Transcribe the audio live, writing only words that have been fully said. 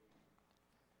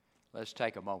Let's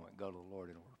take a moment and go to the Lord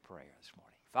in a word of prayer this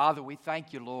morning. Father, we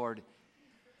thank you, Lord.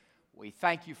 We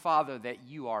thank you, Father, that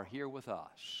you are here with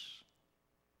us.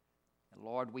 And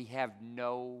Lord, we have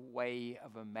no way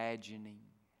of imagining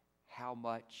how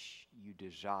much you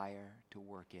desire to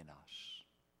work in us,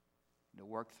 to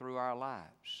work through our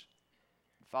lives.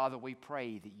 Father, we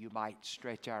pray that you might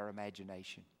stretch our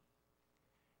imagination.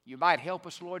 You might help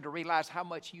us, Lord, to realize how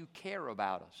much you care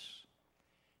about us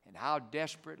and how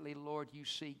desperately, Lord, you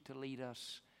seek to lead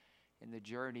us in the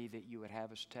journey that you would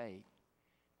have us take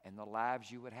and the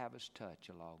lives you would have us touch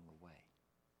along the way.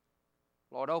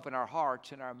 Lord, open our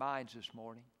hearts and our minds this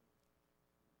morning.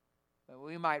 That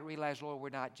we might realize, Lord, we're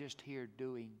not just here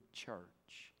doing church.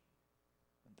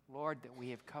 Lord, that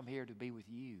we have come here to be with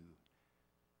you.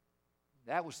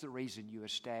 That was the reason you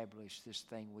established this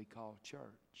thing we call church.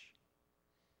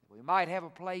 That we might have a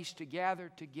place to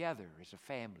gather together as a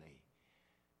family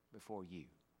before you.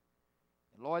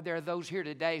 And Lord, there are those here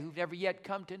today who've never yet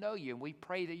come to know you, and we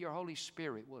pray that your Holy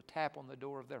Spirit will tap on the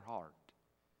door of their heart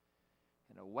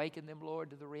and awaken them, Lord,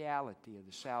 to the reality of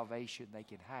the salvation they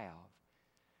can have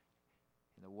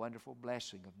and the wonderful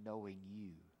blessing of knowing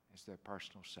you as their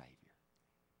personal Savior.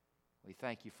 We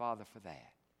thank you, Father, for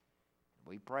that.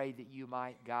 We pray that you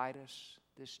might guide us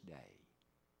this day.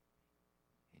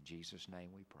 In Jesus' name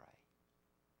we pray.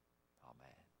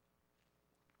 Amen.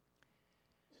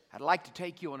 I'd like to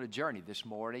take you on a journey this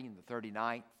morning in the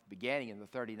 39th, beginning in the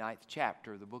 39th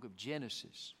chapter of the book of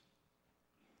Genesis.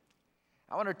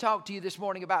 I want to talk to you this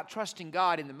morning about trusting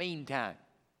God in the meantime.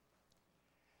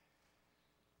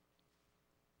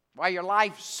 While your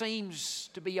life seems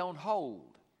to be on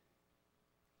hold,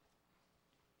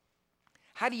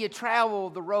 how do you travel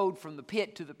the road from the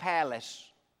pit to the palace?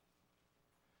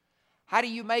 How do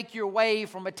you make your way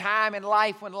from a time in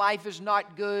life when life is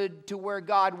not good to where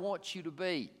God wants you to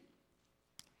be?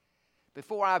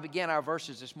 Before I begin our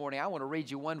verses this morning, I want to read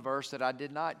you one verse that I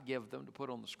did not give them to put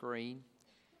on the screen.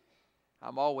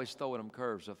 I'm always throwing them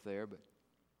curves up there, but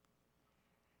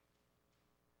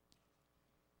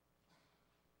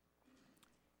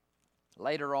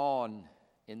later on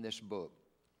in this book,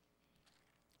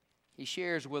 he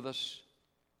shares with us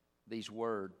these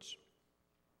words.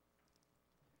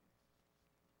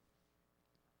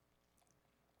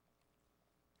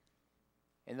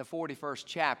 In the 41st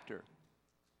chapter,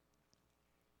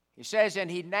 he says, and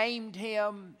he named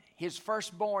him his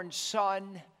firstborn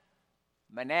son,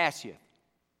 Manasseh.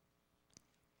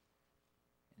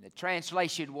 And the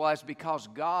translation was, because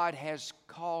God has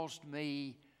caused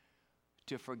me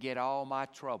to forget all my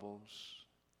troubles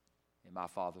in my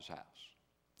father's house.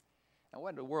 Now, what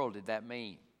in the world did that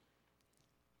mean?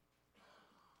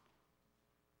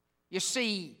 You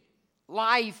see,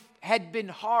 life had been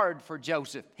hard for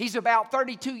Joseph. He's about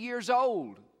 32 years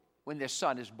old when this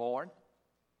son is born.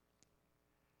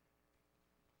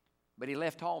 But he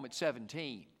left home at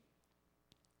 17.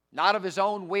 Not of his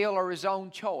own will or his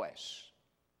own choice.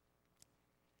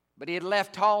 But he had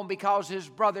left home because his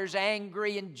brothers,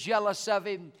 angry and jealous of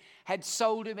him, had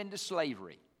sold him into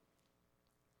slavery.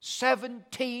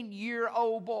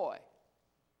 17-year-old boy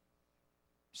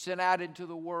sent out into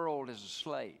the world as a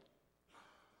slave.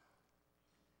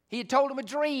 He had told him a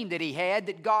dream that he had,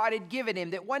 that God had given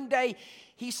him, that one day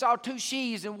he saw two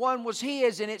sheaves and one was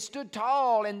his and it stood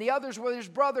tall and the others were his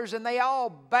brothers and they all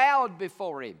bowed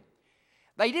before him.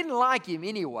 They didn't like him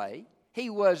anyway. He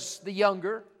was the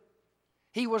younger.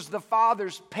 He was the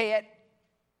father's pet.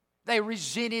 They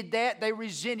resented that. They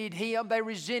resented him. They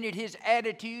resented his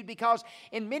attitude because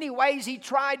in many ways he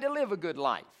tried to live a good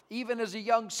life, even as a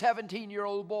young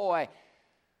 17-year-old boy.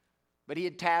 But he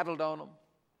had tattled on them.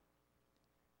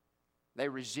 They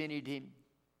resented him.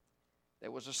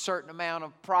 There was a certain amount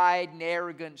of pride and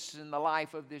arrogance in the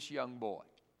life of this young boy.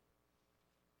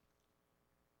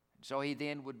 And so he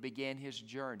then would begin his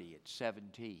journey at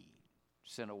 17,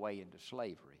 sent away into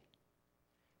slavery.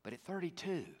 But at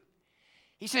 32,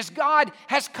 he says, God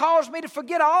has caused me to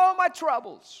forget all my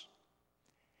troubles.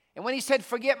 And when he said,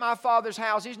 forget my father's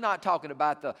house, he's not talking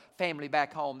about the family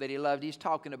back home that he loved. He's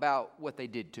talking about what they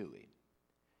did to him.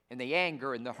 And the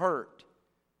anger and the hurt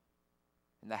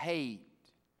and the hate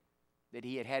that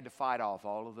he had had to fight off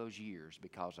all of those years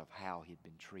because of how he'd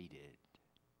been treated.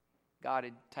 God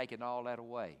had taken all that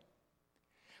away.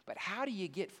 But how do you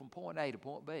get from point A to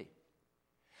point B?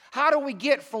 How do we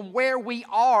get from where we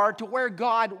are to where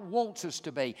God wants us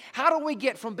to be? How do we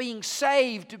get from being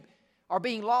saved or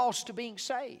being lost to being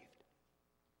saved?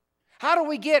 How do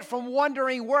we get from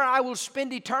wondering where I will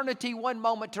spend eternity one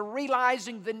moment to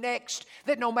realizing the next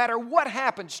that no matter what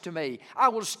happens to me, I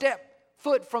will step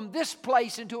foot from this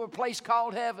place into a place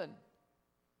called heaven?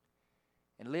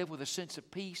 and live with a sense of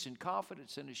peace and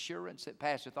confidence and assurance that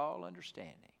passeth all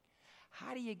understanding.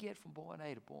 How do you get from point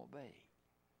A to point B?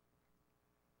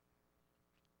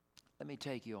 Let me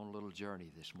take you on a little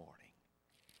journey this morning.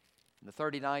 In the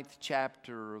 39th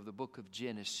chapter of the book of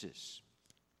Genesis,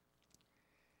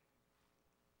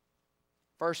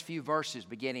 first few verses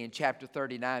beginning in chapter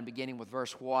 39, beginning with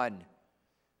verse 1.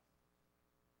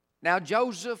 Now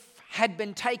Joseph had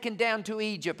been taken down to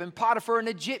Egypt, and Potiphar, an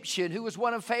Egyptian who was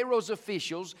one of Pharaoh's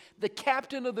officials, the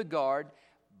captain of the guard,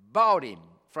 bought him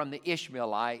from the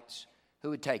Ishmaelites who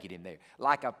had taken him there.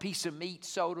 Like a piece of meat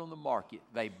sold on the market,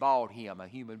 they bought him, a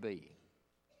human being.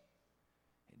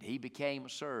 And he became a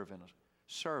servant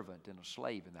and a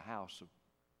slave in the house of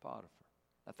Potiphar.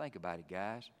 Now think about it,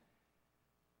 guys.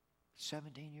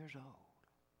 17 years old.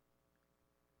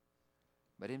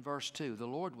 But in verse 2, the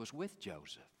Lord was with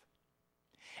Joseph,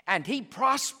 and he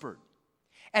prospered,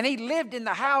 and he lived in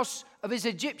the house of his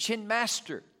Egyptian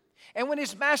master. And when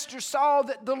his master saw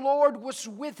that the Lord was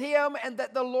with him and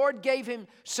that the Lord gave him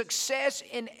success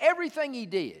in everything he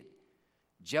did,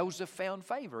 Joseph found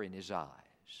favor in his eyes.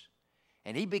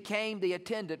 And he became the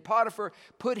attendant. Potiphar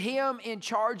put him in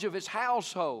charge of his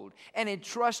household and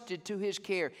entrusted to his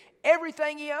care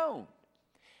everything he owned.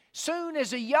 Soon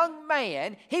as a young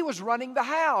man, he was running the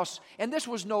house. And this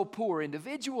was no poor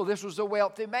individual. This was a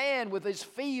wealthy man with his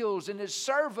fields and his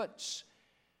servants.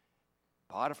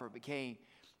 Potiphar became,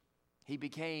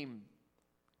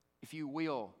 if you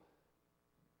will,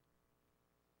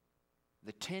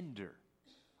 the tender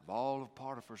of all of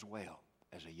Potiphar's wealth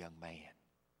as a young man.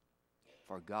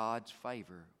 For God's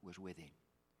favor was with him.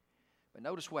 But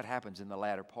notice what happens in the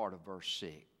latter part of verse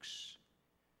 6.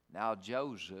 Now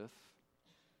Joseph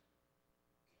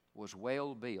was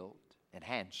well built and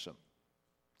handsome.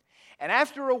 And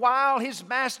after a while, his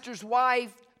master's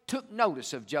wife took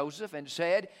notice of Joseph and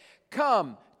said,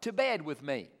 "Come to bed with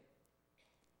me."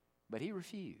 But he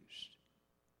refused.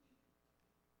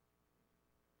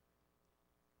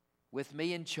 "With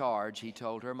me in charge," he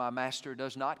told her, "my master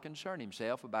does not concern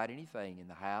himself about anything in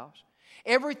the house.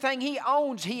 Everything he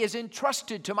owns he has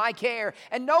entrusted to my care,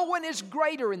 and no one is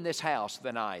greater in this house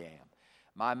than I am.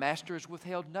 My master has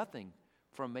withheld nothing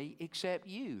from me except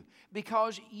you,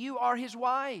 because you are his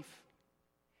wife.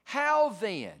 How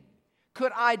then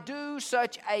could I do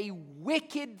such a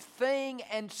wicked thing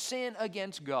and sin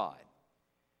against God?"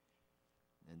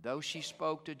 And though she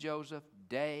spoke to Joseph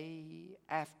day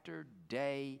after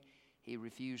day, he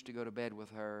refused to go to bed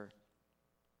with her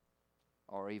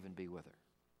or even be with her.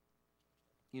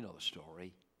 You know the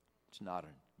story. It's not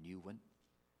a new one.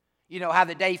 You know how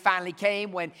the day finally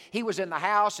came when he was in the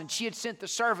house and she had sent the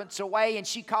servants away, and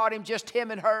she caught him, just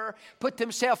him and her, put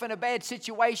themselves in a bad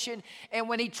situation. And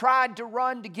when he tried to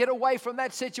run to get away from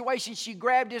that situation, she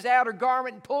grabbed his outer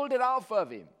garment and pulled it off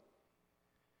of him.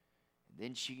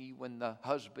 Then she, when the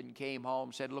husband came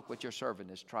home, said, "Look what your servant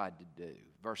has tried to do."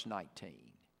 Verse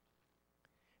 19.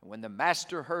 And when the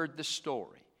master heard the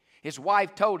story, his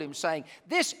wife told him, saying,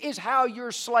 "This is how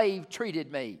your slave treated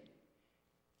me."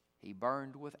 He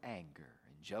burned with anger,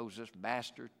 and Joseph's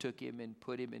master took him and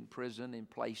put him in prison and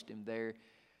placed him there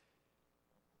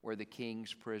where the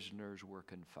king's prisoners were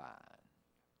confined.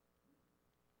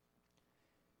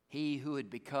 He who had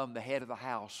become the head of the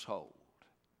household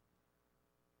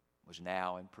was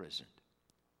now imprisoned.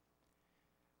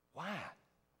 Why?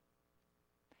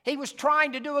 He was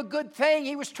trying to do a good thing.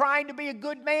 He was trying to be a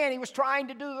good man. He was trying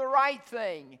to do the right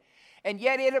thing. And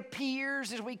yet it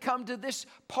appears as we come to this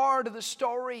part of the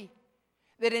story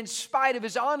that in spite of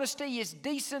his honesty, his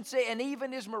decency, and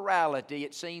even his morality,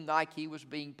 it seemed like he was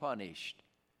being punished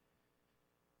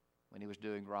when he was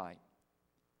doing right.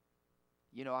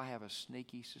 You know, I have a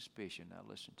sneaky suspicion, now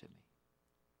listen to me,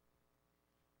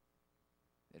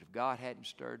 that if God hadn't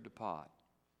stirred the pot,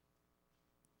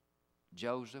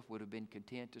 Joseph would have been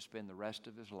content to spend the rest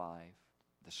of his life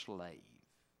the slave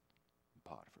in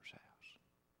Potiphar's house.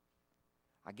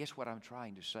 I guess what I'm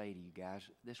trying to say to you guys,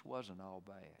 this wasn't all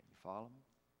bad. You follow me?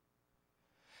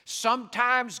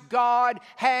 Sometimes God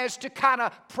has to kind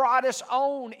of prod us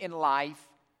on in life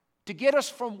to get us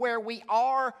from where we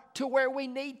are to where we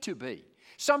need to be.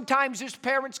 Sometimes as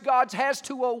parents, God has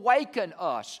to awaken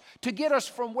us to get us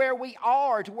from where we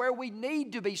are to where we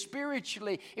need to be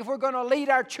spiritually if we're going to lead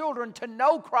our children to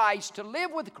know Christ, to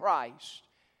live with Christ,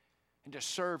 and to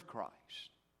serve Christ.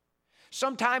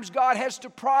 Sometimes God has to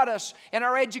prod us in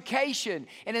our education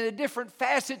and in the different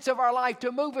facets of our life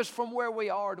to move us from where we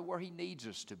are to where He needs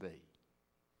us to be.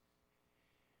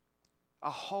 A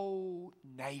whole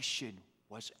nation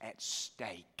was at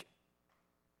stake.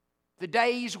 The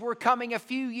days were coming a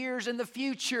few years in the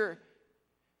future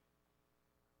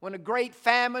when a great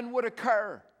famine would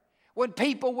occur, when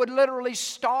people would literally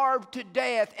starve to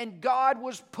death, and God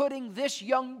was putting this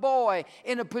young boy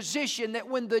in a position that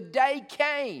when the day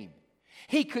came,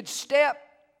 he could step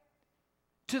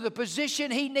to the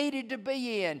position he needed to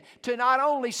be in to not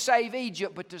only save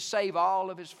Egypt, but to save all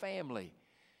of his family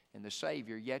and the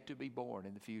Savior yet to be born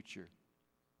in the future.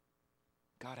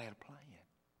 God had a plan.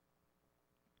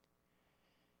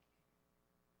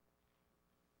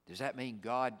 Does that mean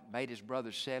God made his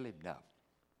brothers sell him? No.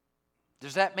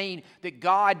 Does that mean that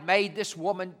God made this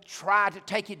woman try to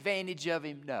take advantage of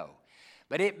him? No.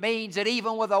 But it means that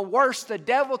even with the worst the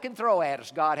devil can throw at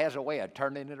us, God has a way of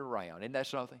turning it around. Isn't that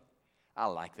something? I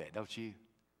like that, don't you?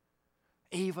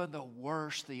 Even the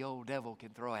worst the old devil can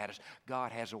throw at us,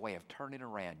 God has a way of turning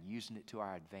around, using it to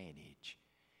our advantage,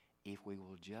 if we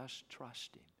will just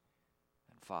trust him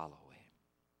and follow him.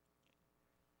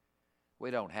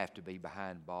 We don't have to be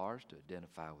behind bars to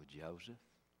identify with Joseph.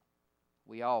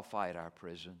 We all fight our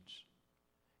prisons.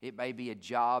 It may be a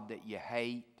job that you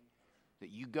hate,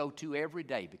 that you go to every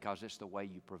day because it's the way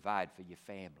you provide for your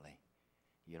family.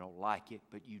 You don't like it,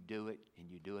 but you do it, and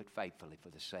you do it faithfully for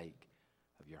the sake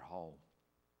of your home.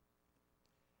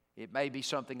 It may be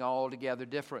something altogether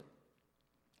different.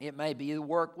 It may be the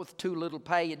work with too little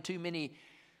pay and too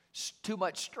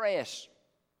much stress.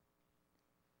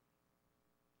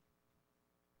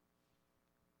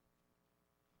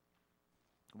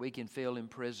 We can feel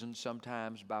imprisoned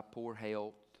sometimes by poor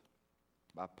health,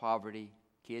 by poverty,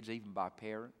 kids, even by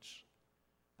parents.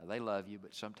 Now, they love you,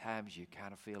 but sometimes you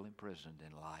kind of feel imprisoned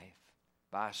in life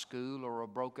by a school or a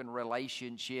broken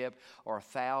relationship or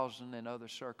 1,000 and other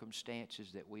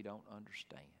circumstances that we don't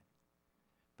understand.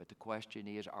 But the question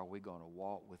is, are we going to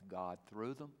walk with God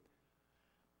through them,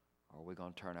 or are we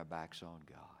going to turn our backs on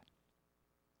God?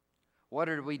 What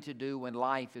are we to do when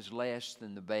life is less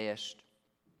than the best?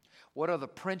 What are the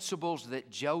principles that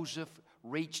Joseph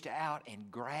reached out and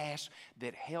grasped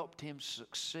that helped him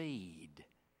succeed?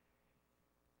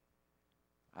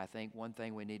 I think one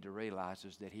thing we need to realize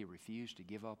is that he refused to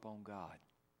give up on God.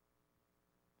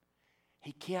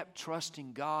 He kept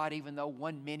trusting God even though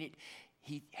one minute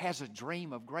he has a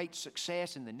dream of great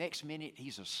success and the next minute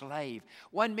he's a slave.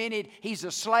 One minute he's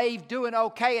a slave doing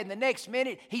okay and the next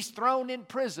minute he's thrown in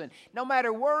prison. No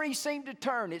matter where he seemed to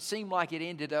turn, it seemed like it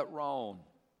ended up wrong.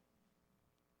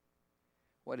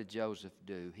 What did Joseph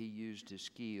do? He used his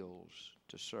skills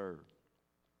to serve.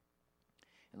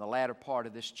 In the latter part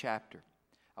of this chapter,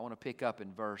 I want to pick up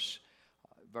in verse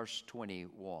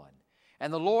 21.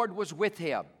 And the Lord was with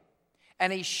him,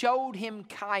 and he showed him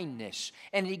kindness,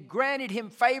 and he granted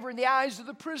him favor in the eyes of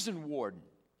the prison warden.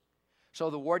 So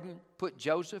the warden put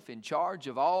Joseph in charge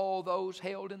of all those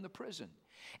held in the prison.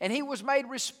 And he was made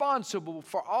responsible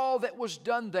for all that was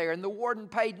done there, and the warden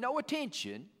paid no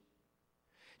attention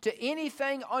to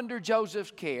anything under Joseph's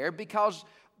care because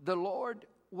the Lord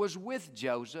was with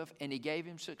Joseph and he gave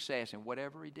him success in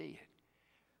whatever he did.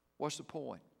 What's the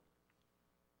point?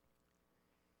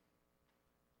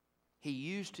 He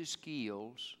used his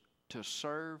skills to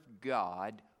serve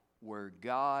God where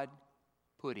God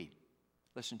put him.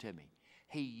 Listen to me.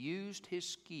 He used his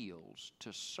skills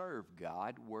to serve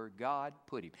God where God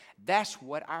put him. That's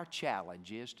what our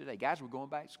challenge is today. Guys, we're going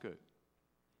back to school.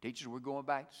 Teachers, we're going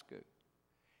back to school.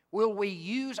 Will we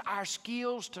use our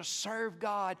skills to serve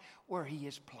God where he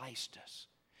has placed us?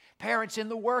 Parents, in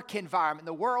the work environment,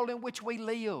 the world in which we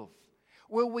live,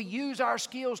 will we use our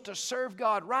skills to serve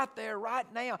God right there, right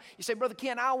now? You say, Brother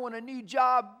Ken, I want a new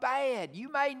job bad. You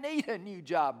may need a new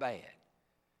job bad.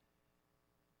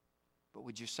 But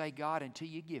would you say, God, until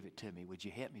you give it to me, would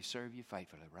you help me serve you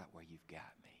faithfully right where you've got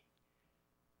me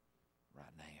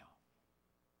right now?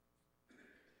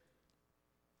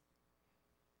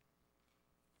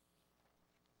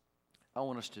 I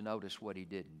want us to notice what he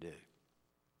didn't do.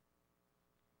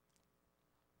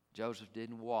 Joseph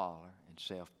didn't wallow in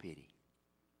self-pity.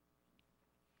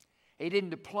 He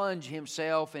didn't plunge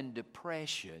himself in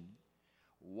depression,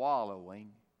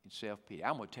 wallowing in self-pity.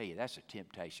 I'm going to tell you, that's a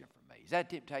temptation for me. Is that a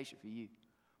temptation for you?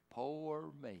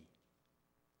 Poor me.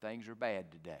 Things are bad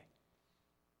today.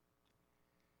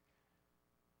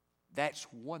 That's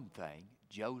one thing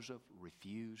Joseph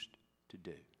refused to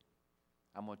do.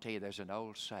 I'm going to tell you, there's an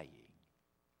old saying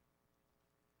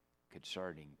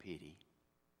concerning pity.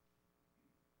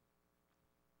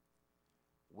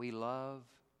 We love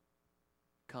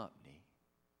company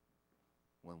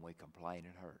when we complain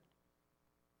and hurt,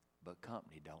 but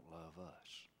company don't love us.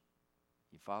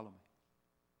 You follow me?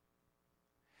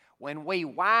 When we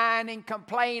whine and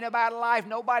complain about life,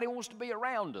 nobody wants to be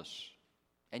around us.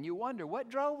 And you wonder, what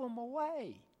drove them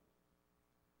away?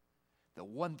 The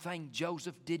one thing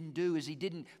Joseph didn't do is he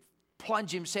didn't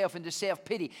plunge himself into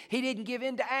self-pity. He didn't give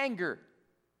in to anger.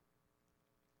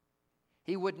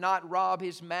 He would not rob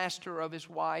his master of his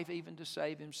wife even to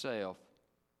save himself.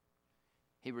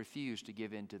 He refused to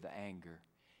give in to the anger.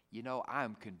 You know,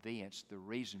 I'm convinced the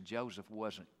reason Joseph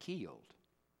wasn't killed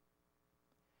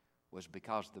was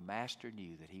because the master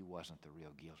knew that he wasn't the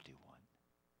real guilty one.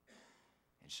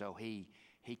 And so he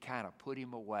kind of put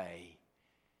him away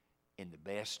in the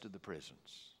best of the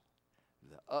prisons,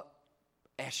 the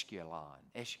echelon,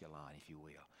 if you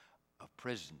will, of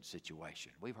prison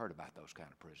situation. We've heard about those kind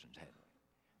of prisons, haven't we?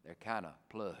 They're kind of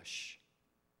plush.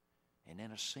 And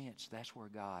in a sense, that's where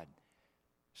God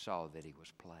saw that he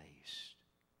was placed.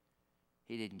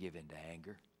 He didn't give in to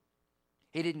anger.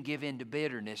 He didn't give in to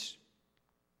bitterness.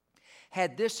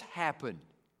 Had this happened,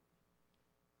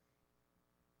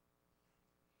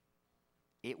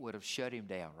 it would have shut him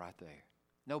down right there.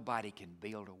 Nobody can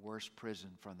build a worse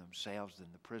prison for themselves than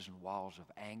the prison walls of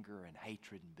anger and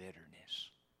hatred and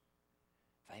bitterness.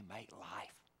 They make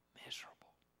life miserable.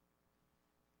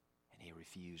 And he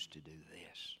refused to do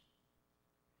this.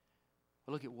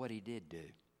 Look at what he did do.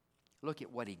 Look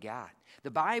at what he got. The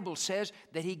Bible says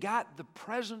that he got the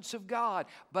presence of God.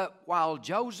 But while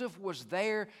Joseph was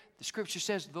there, the Scripture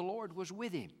says the Lord was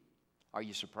with him. Are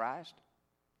you surprised?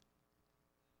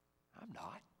 I'm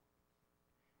not.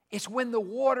 It's when the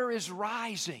water is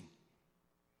rising.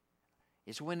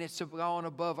 It's when it's gone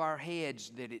above our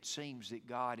heads that it seems that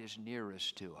God is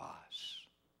nearest to us.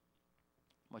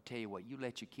 I'm going to tell you what, you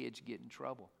let your kids get in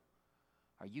trouble,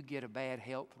 or you get a bad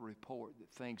health report that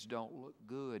things don't look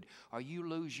good, or you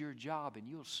lose your job and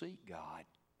you'll seek God.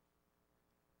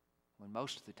 When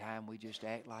most of the time we just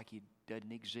act like He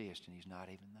doesn't exist and He's not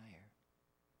even there.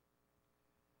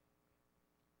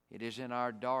 It is in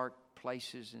our dark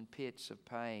places and pits of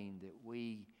pain that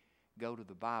we go to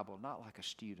the Bible, not like a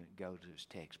student goes to his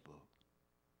textbook,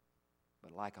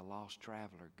 but like a lost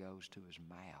traveler goes to his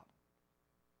map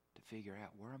to figure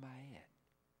out, where am I at?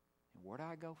 And where do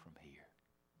I go from here?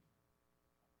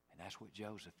 And that's what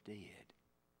Joseph did.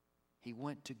 He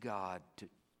went to God to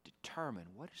determine,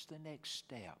 what is the next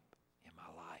step in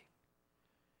my life?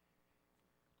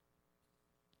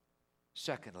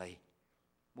 Secondly,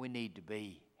 we need to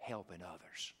be helping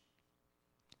others.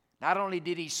 Not only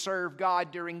did he serve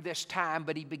God during this time,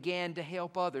 but he began to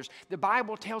help others. The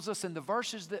Bible tells us in the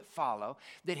verses that follow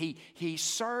that he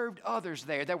served others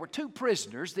there. There were two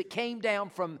prisoners that came down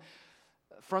from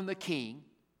the king.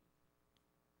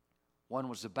 One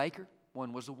was the baker,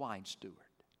 one was the wine steward.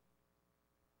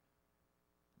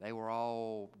 They were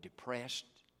all depressed.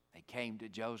 They came to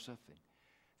Joseph and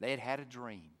they had had a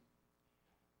dream.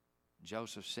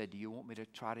 Joseph said, do you want me to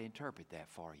try to interpret that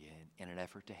for you in an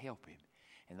effort to help him?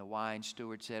 And the wine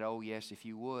steward said, oh, yes, if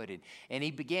you would. And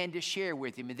he began to share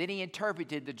with him. And then he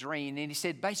interpreted the dream. And he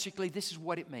said, basically, this is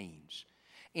what it means.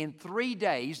 In 3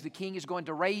 days, the king is going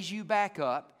to raise you back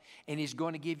up, and he's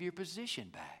going to give your position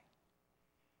back.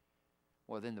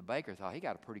 Well, then the baker thought, he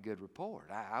got a pretty good report.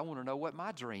 I want to know what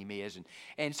my dream is.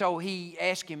 And so he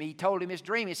asked him, he told him his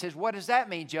dream. He says, what does that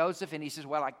mean, Joseph? And he says,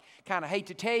 well, I kind of hate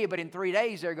to tell you, but in 3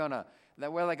 days, they're going to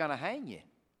hang you.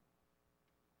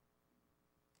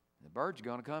 The bird's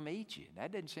going to come eat you.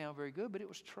 That didn't sound very good, but it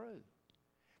was true.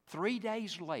 3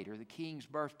 days later, the king's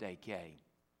birthday came.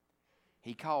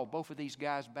 He called both of these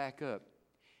guys back up.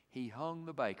 He hung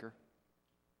the baker,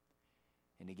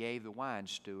 and he gave the wine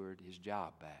steward his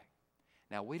job back.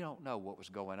 Now, we don't know what was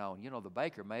going on. You know, the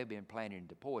baker may have been planning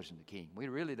to poison the king. We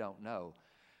really don't know,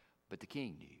 but the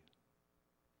king knew.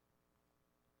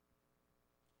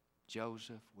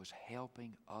 Joseph was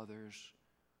helping others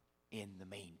in the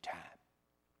meantime.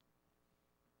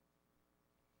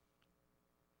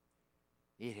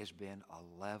 It has been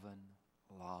 11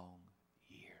 long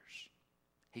years.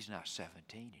 He's not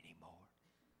 17 anymore.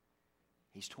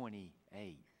 He's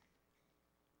 28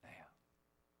 now.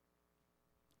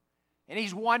 And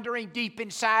he's wondering deep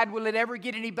inside, will it ever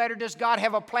get any better? Does God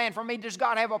have a plan for me? Does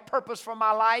God have a purpose for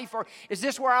my life? Or is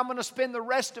this where I'm going to spend the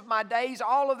rest of my days?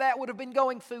 All of that would have been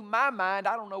going through my mind.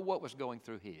 I don't know what was going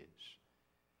through his.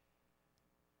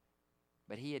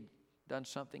 But he had done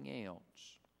something else.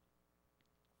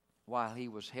 While he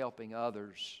was helping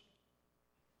others,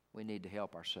 we need to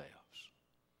help ourselves.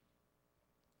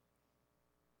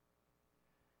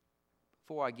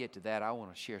 Before I get to that, I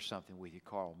want to share something with you.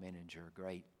 Carl Menninger, a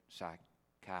great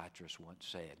psychiatrist, once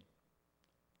said.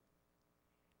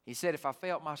 He said, if I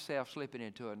felt myself slipping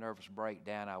into a nervous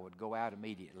breakdown, I would go out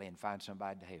immediately and find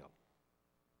somebody to help.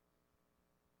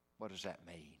 What does that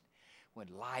mean? When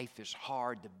life is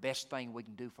hard, the best thing we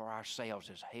can do for ourselves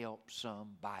is help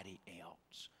somebody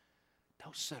else.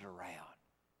 Don't sit around.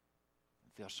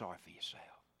 Feel sorry for yourself.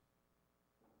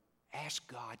 Ask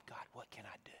God, God, what can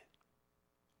I do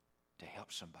to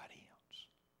help somebody else?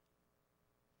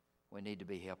 We need to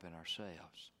be helping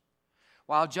ourselves.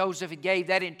 While Joseph gave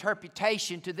that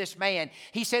interpretation to this man,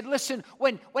 he said, listen,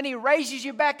 when he raises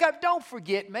you back up, don't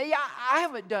forget me. I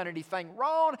haven't done anything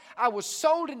wrong. I was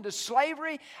sold into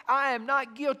slavery. I am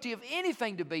not guilty of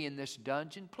anything to be in this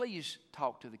dungeon. Please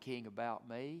talk to the king about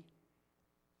me.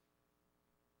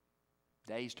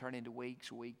 Days turn into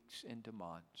weeks, weeks into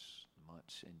months,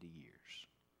 months into years.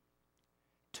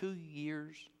 2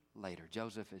 years later,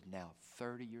 Joseph is now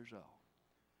 30 years old.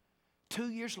 2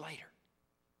 years later,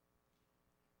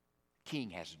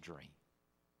 king has a dream,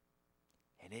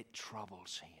 and it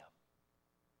troubles him.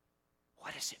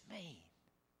 What does it mean?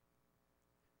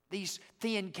 These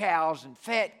thin cows and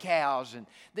fat cows and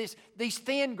these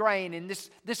thin grain and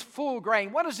this full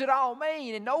grain, what does it all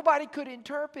mean? And nobody could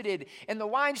interpret it. And the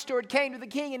wine steward came to the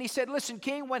king and he said, listen,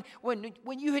 king,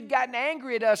 when you had gotten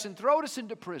angry at us and thrown us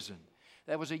into prison,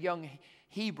 there was a young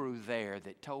Hebrew there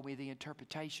that told me the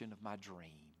interpretation of my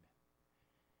dream.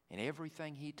 And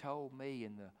everything he told me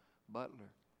and the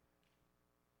butler,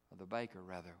 or the baker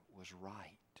rather, was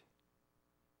right.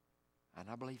 And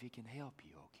I believe he can help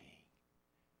you, O king.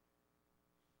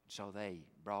 So they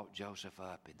brought Joseph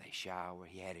up and they showered.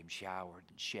 He had him showered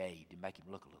and shaved to make him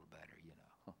look a little better, you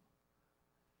know.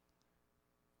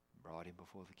 Brought him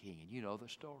before the king. And you know the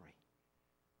story.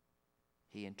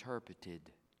 He interpreted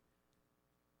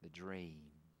the dream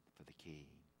for the king.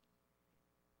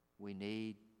 We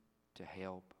need to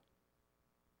help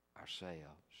ourselves.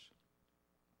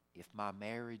 If my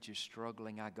marriage is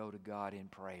struggling, I go to God in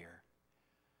prayer,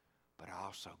 but I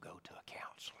also go to a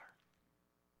counselor.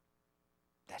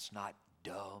 That's not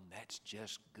dumb, that's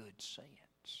just good sense.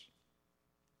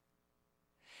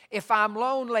 If I'm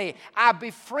lonely, I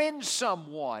befriend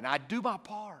someone, I do my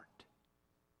part.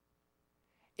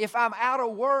 If I'm out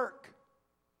of work,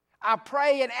 I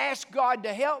pray and ask God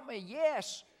to help me,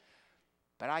 yes.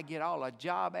 But I get all the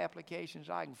job applications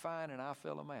I can find and I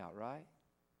fill them out, right?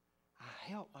 I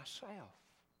help myself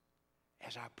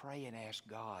as I pray and ask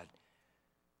God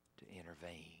to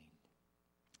intervene.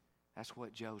 That's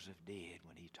what Joseph did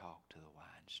when he talked to the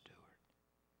wine steward.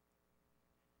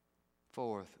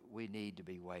 Fourth, we need to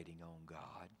be waiting on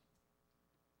God.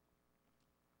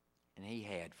 And he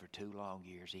had for 2 long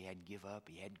years. He hadn't give up.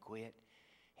 He hadn't quit.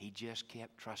 He just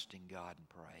kept trusting God and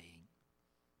praying.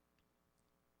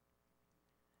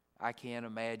 I can't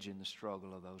imagine the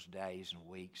struggle of those days and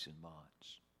weeks and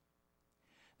months.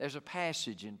 There's a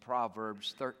passage in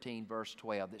Proverbs 13, verse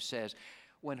 12 that says,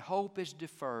 when hope is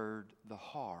deferred, the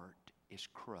heart is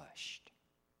crushed.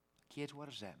 Kids, what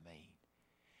does that mean?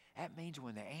 That means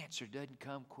when the answer doesn't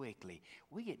come quickly,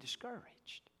 we get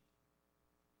discouraged.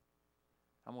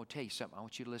 I'm going to tell you something. I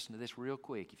want you to listen to this real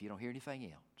quick if you don't hear anything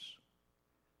else.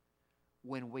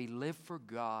 When we live for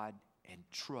God and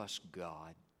trust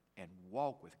God and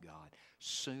walk with God,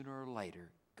 sooner or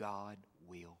later, God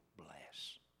will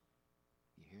bless.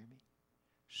 You hear me?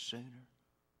 Sooner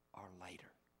or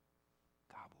later,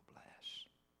 God will bless.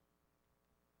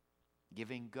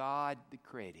 Giving God the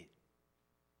credit.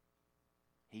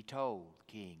 He told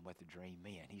the king what the dream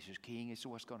meant. He says, King, this is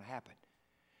what's going to happen.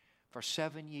 For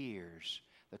 7 years,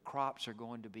 the crops are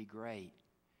going to be great.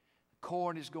 The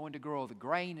corn is going to grow. The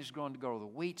grain is going to grow. The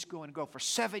wheat's going to grow. For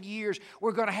 7 years,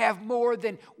 we're going to have more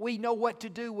than we know what to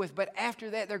do with. But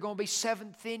after that, there are going to be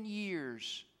 7 thin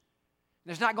years.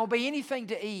 There's not going to be anything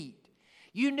to eat.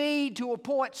 You need to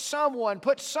appoint someone,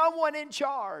 put someone in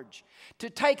charge to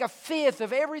take 1/5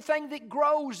 of everything that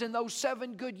grows in those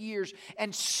 7 good years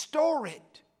and store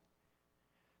it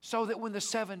so that when the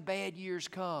 7 bad years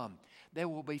come, there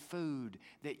will be food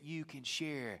that you can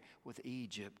share with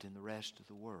Egypt and the rest of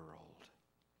the world.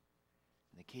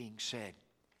 And the king said,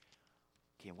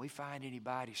 can we find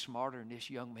anybody smarter than this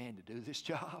young man to do this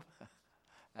job?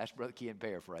 That's Brother Ken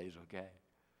paraphrase, okay?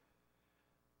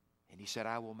 And he said,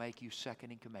 I will make you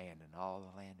second in command in all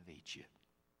the land of Egypt.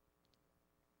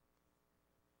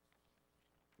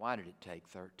 Why did it take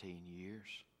 13 years?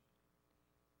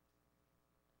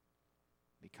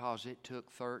 Because it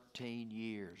took 13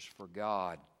 years for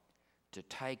God to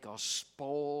take a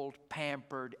spoiled,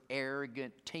 pampered,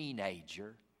 arrogant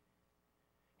teenager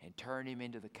and turn him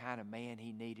into the kind of man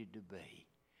he needed to be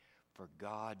for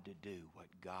God to do what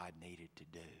God needed to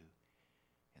do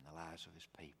in the lives of his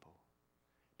people.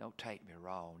 Don't take me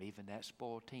wrong, even that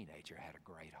spoiled teenager had a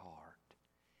great heart.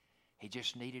 He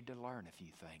just needed to learn a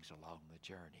few things along the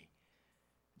journey.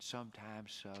 And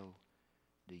sometimes so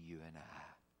do you and I.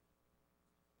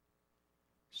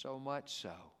 So much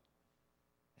so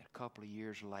that a couple of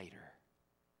years later,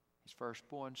 his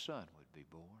firstborn son would be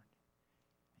born.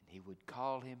 And he would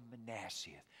call him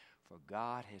Manasseh, for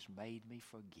God has made me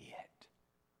forget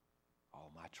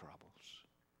all my troubles.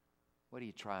 What are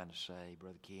you trying to say,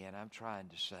 Brother Ken? I'm trying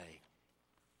to say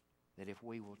that if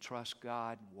we will trust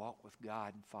God and walk with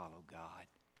God and follow God,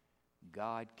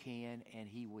 God can and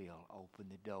He will open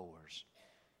the doors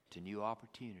to new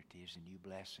opportunities and new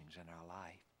blessings in our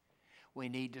life. We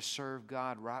need to serve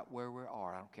God right where we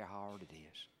are. I don't care how hard it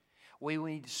is. We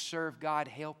need to serve God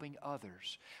helping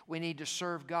others. We need to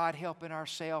serve God helping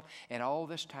ourselves. And all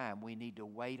this time we need to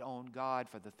wait on God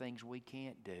for the things we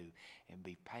can't do and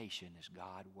be patient as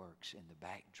God works in the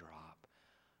backdrop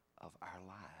of our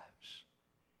lives.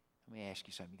 Let me ask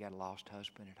you something. You got a lost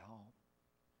husband at home?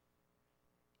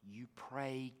 You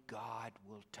pray God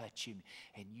will touch him,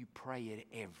 and you pray it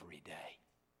every day.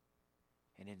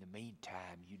 And in the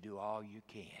meantime, you do all you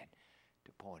can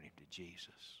to point him to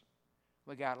Jesus.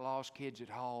 We got lost kids at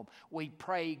home. We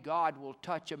pray God will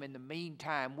touch them. In the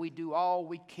meantime, we do all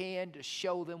we can to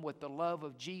show them what the love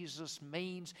of Jesus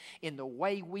means in the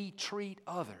way we treat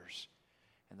others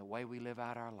and the way we live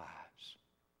out our lives.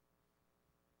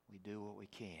 We do what we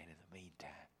can in the meantime.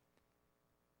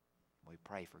 We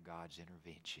pray for God's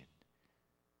intervention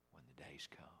when the days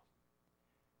come.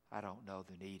 I don't know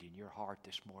the need in your heart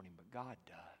this morning, but God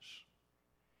does.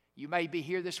 You may be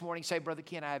here this morning and say, Brother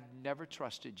Ken, I've never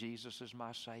trusted Jesus as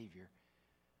my Savior.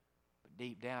 But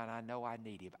deep down, I know I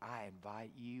need Him. I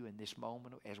invite you in this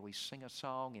moment as we sing a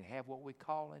song and have what we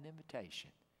call an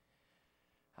invitation.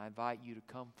 I invite you to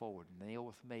come forward and kneel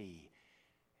with me,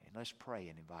 and let's pray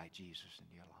and invite Jesus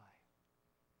into your life.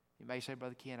 You may say,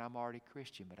 Brother Ken, I'm already a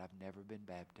Christian, but I've never been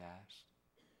baptized.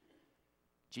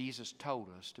 Jesus told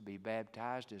us to be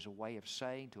baptized as a way of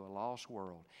saying to a lost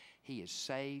world, He has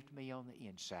saved me on the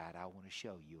inside. I want to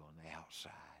show you on the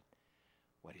outside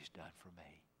what He's done for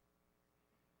me.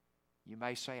 You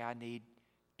may say, I need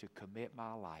to commit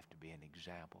my life to be an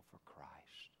example for Christ.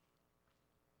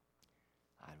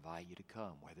 I invite you to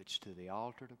come, whether it's to the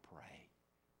altar to pray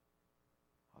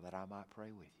or that I might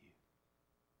pray with you,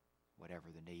 whatever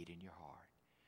the need in your heart.